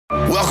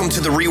Welcome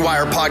to the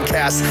ReWire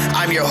podcast.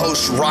 I'm your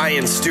host,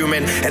 Ryan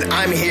Stewman, and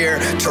I'm here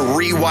to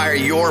rewire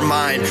your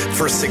mind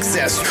for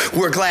success.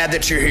 We're glad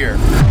that you're here.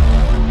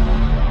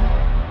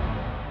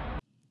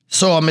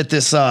 So I'm at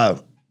this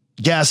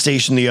gas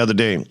station the other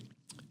day,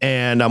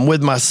 and I'm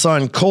with my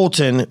son,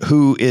 Colton,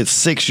 who is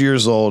 6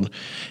 years old.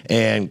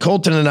 And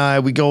Colton and I,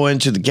 we go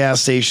into the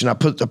gas station. I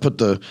put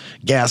the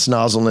gas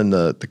nozzle in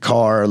the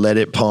car, let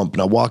it pump,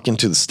 and I walk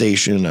into the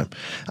station. And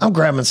I'm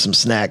grabbing some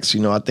snacks.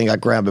 You know, I think I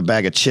grab a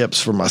bag of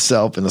chips for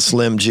myself and a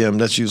Slim Jim.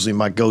 That's usually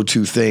my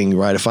go-to thing,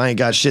 right? If I ain't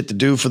got shit to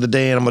do for the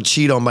day and I'm going to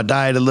cheat on my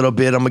diet a little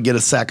bit, I'm going to get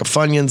a sack of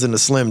Funyuns and a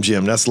Slim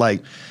Jim. That's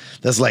like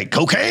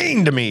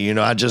cocaine to me. You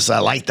know, I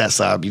like that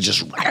side. You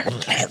just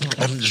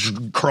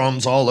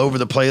crumbs all over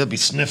the place. I'll be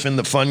sniffing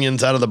the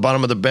Funyuns out of the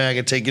bottom of the bag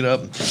and take it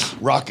up,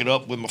 rock it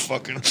up with my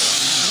fucking,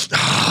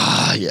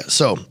 yeah.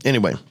 So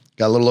anyway,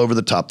 got a little over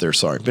the top there,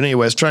 sorry. But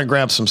anyways, try and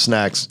grab some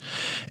snacks.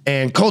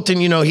 And Colton,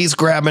 you know, he's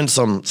grabbing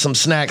some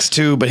snacks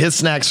too, but his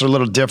snacks are a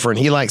little different.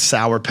 He likes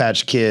Sour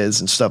Patch Kids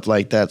and stuff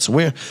like that.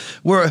 So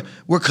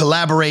we're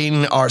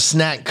collaborating our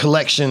snack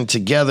collection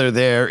together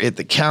there at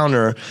the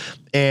counter.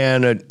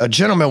 And a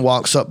gentleman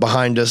walks up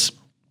behind us,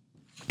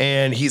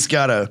 and he's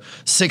got a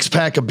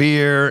 6-pack of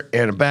beer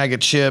and a bag of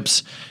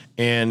chips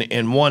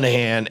in one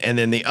hand, and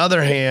then the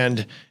other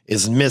hand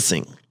is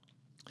missing.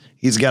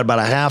 He's got about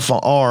a half an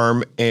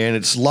arm, and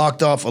it's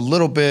locked off a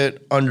little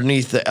bit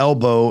underneath the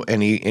elbow,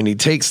 and he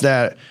takes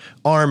that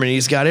arm, and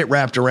he's got it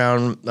wrapped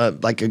around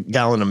like a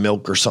gallon of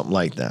milk or something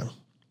like that.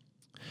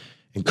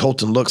 And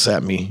Colton looks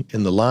at me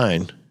in the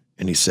line,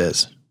 and he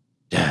says,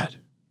 "Dad,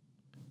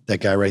 that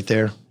guy right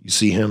there, you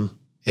see him?"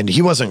 And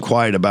he wasn't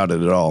quiet about it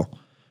at all.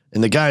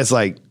 And the guy's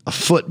like a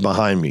foot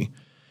behind me.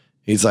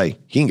 He's like,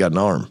 "He ain't got an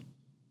arm.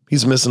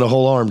 He's missing a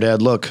whole arm,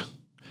 Dad, look."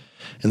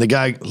 And the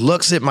guy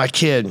looks at my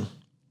kid.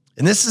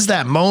 And this is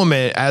that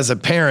moment as a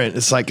parent.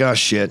 It's like, oh,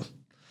 shit.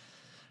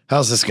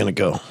 How's this going to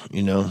go?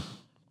 You know?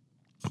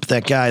 But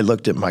that guy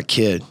looked at my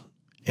kid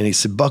and he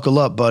said, "Buckle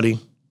up, buddy.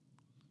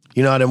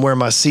 You know, I didn't wear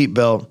my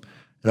seatbelt.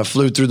 And I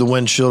flew through the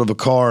windshield of a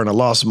car and I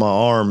lost my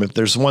arm. If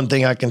there's one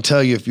thing I can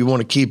tell you, if you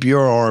want to keep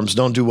your arms,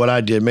 don't do what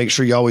I did. Make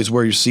sure you always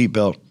wear your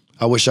seatbelt.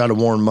 I wish I'd have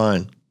worn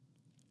mine."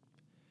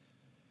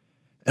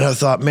 And I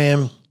thought,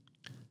 man,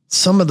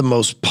 some of the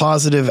most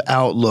positive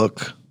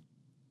outlook.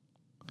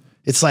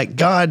 It's like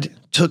God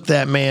took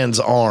that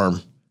man's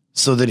arm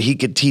so that he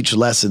could teach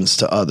lessons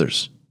to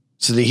others,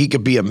 so that he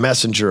could be a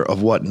messenger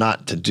of what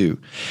not to do.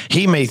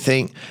 He may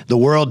think the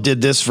world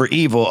did this for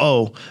evil.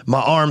 Oh,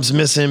 my arm's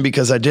missing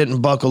because I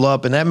didn't buckle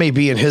up. And that may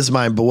be in his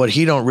mind. But what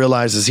he don't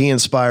realize is he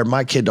inspired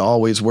my kid to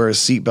always wear a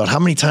seatbelt. How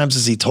many times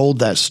has he told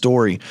that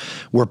story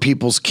where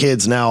people's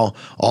kids now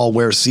all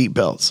wear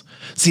seatbelts?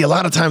 See, a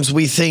lot of times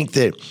we think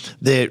that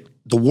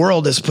the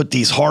world has put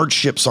these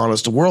hardships on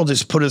us. The world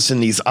has put us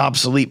in these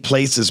obsolete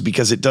places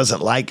because it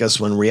doesn't like us,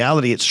 when in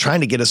reality, it's trying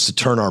to get us to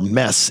turn our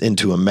mess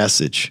into a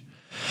message.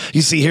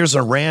 You see, here's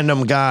a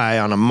random guy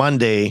on a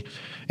Monday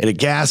at a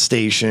gas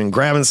station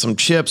grabbing some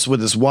chips with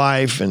his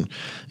wife, and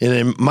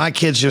then my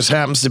kid just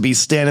happens to be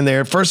standing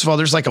there. First of all,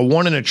 there's like a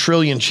 1 in a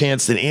trillion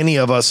chance that any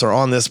of us are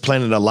on this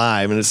planet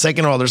alive. And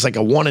second of all, there's like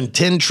a 1 in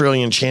 10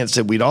 trillion chance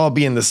that we'd all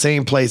be in the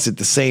same place at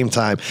the same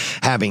time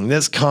having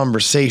this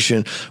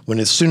conversation, when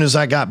as soon as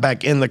I got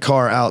back in the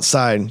car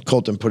outside,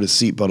 Colton put his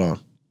seatbelt on.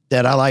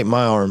 "Dad, I like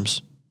my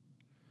arms."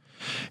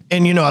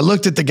 And, you know, I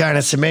looked at the guy and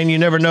I said, "Man, you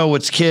never know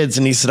what's kids."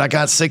 And he said, "I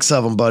got 6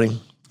 of them, buddy.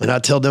 And I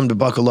tell them to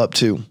buckle up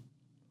too."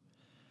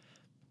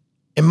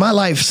 In my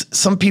life,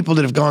 some people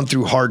that have gone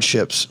through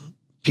hardships,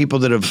 people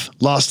that have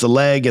lost a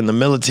leg in the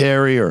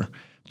military, or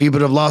people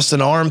that have lost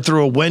an arm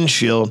through a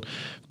windshield,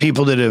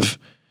 people that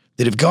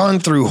have gone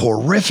through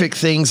horrific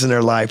things in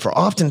their life, are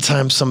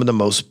oftentimes some of the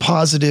most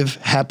positive,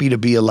 happy to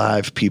be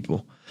alive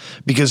people.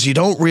 Because you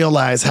don't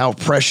realize how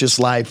precious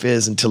life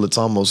is until it's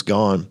almost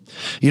gone.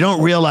 You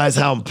don't realize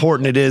how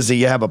important it is that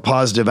you have a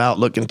positive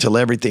outlook until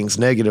everything's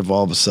negative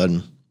all of a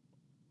sudden.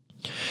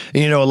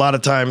 And, you know, a lot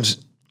of times,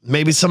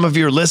 maybe some of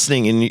you are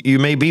listening and you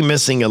may be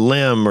missing a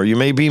limb, or you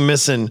may be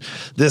missing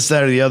this,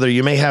 that, or the other.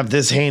 You may have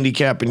this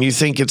handicap and you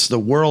think it's the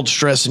world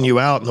stressing you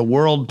out and the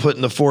world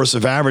putting the force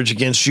of average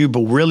against you.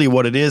 But really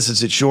what it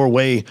is it's your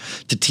way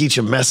to teach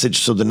a message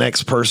so the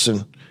next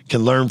person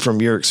can learn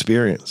from your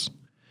experience.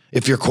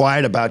 If you're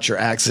quiet about your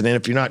accident,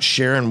 if you're not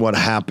sharing what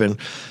happened,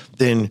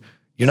 then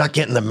you're not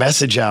getting the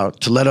message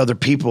out to let other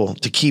people,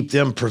 to keep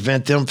them,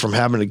 prevent them from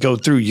having to go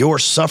through. Your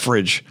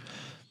suffrage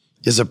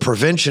is a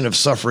prevention of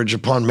suffrage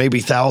upon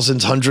maybe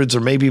thousands, hundreds,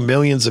 or maybe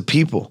millions of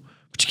people.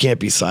 But you can't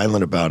be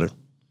silent about it.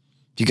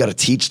 You got to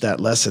teach that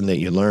lesson that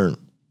you learn.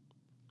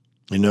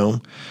 You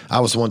know,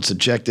 I was once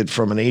ejected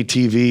from an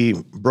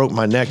ATV, broke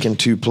my neck in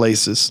 2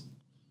 places.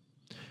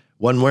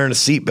 Wasn't wearing a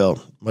seatbelt,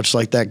 much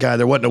like that guy.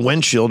 There wasn't a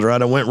windshield, or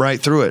I'd have went right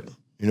through it.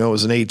 You know, it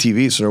was an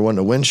ATV, so there wasn't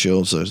a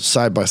windshield, so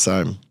side by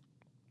side.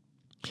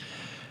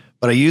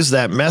 But I used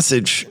that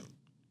message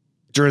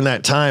during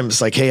that time.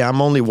 It's like, hey,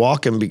 I'm only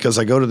walking because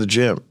I go to the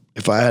gym.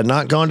 If I had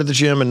not gone to the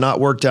gym and not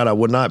worked out, I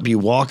would not be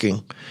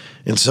walking.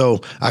 And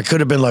so I could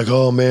have been like,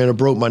 oh man, I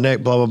broke my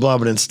neck, blah, blah, blah.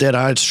 But instead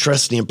I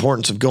stressed the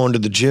importance of going to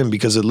the gym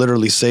because it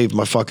literally saved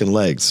my fucking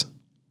legs.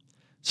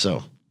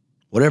 So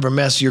whatever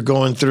mess you're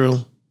going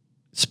through,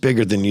 it's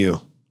bigger than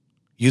you.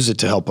 Use it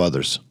to help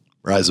others.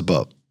 Rise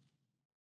above.